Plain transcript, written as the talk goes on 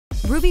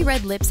Ruby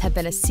red lips have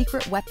been a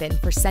secret weapon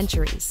for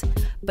centuries,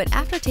 but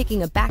after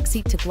taking a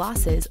backseat to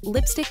glosses,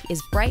 lipstick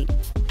is bright,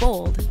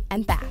 bold,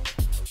 and back.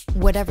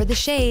 Whatever the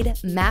shade,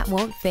 matte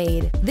won't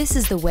fade. This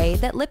is the way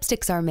that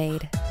lipsticks are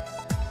made.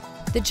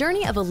 The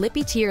journey of a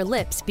lippy to your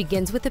lips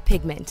begins with a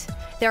pigment.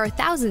 There are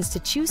thousands to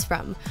choose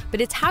from,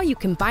 but it's how you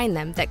combine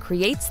them that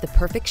creates the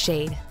perfect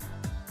shade.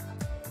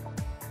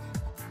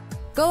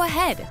 Go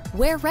ahead,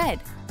 wear red.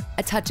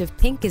 A touch of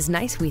pink is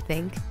nice, we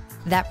think.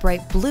 That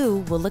bright blue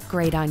will look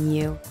great on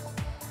you.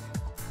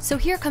 So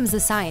here comes the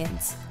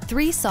science.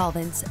 3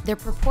 solvents, their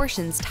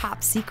proportions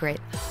top secret,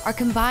 are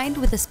combined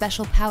with a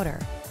special powder.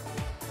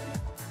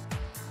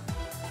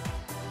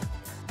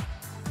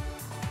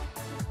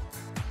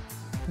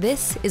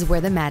 This is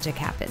where the magic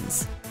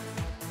happens.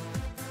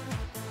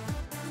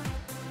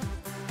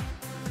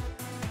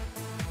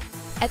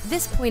 At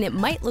this point, it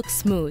might look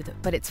smooth,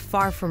 but it's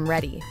far from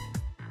ready.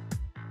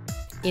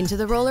 Into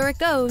the roller it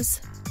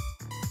goes.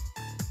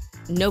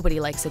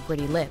 Nobody likes a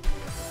gritty lip.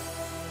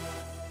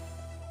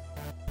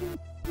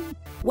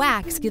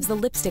 Wax gives the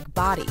lipstick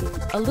body,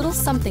 a little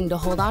something to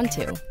hold on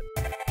to.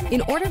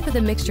 In order for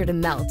the mixture to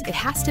melt, it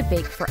has to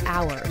bake for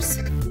hours.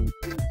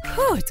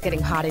 Whew, it's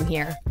getting hot in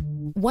here.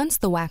 Once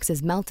the wax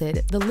is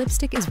melted, the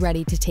lipstick is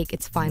ready to take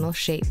its final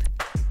shape.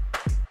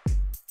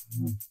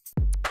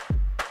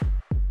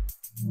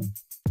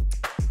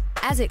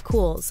 As it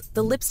cools,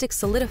 the lipstick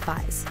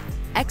solidifies.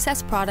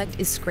 Excess product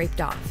is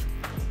scraped off.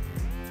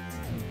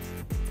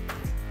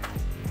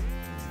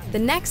 The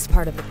next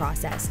part of the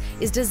process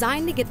is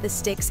designed to get the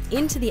sticks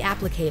into the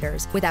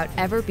applicators without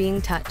ever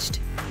being touched.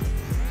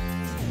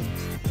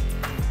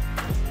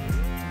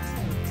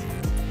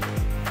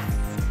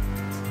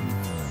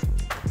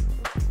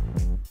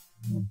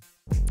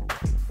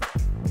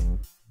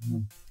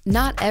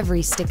 Not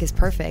every stick is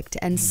perfect,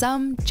 and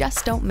some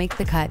just don't make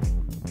the cut.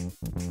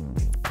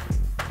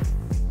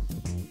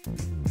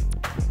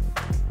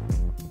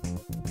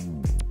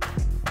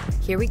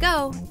 Here we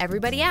go,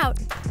 everybody out!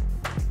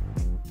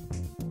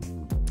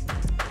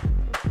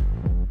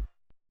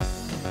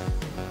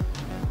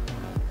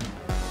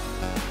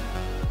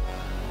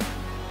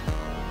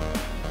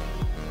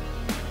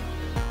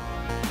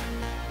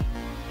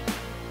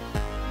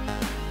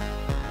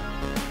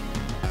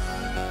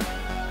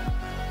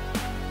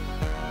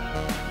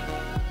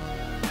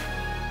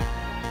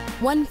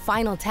 One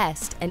final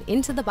test, and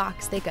into the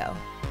box they go.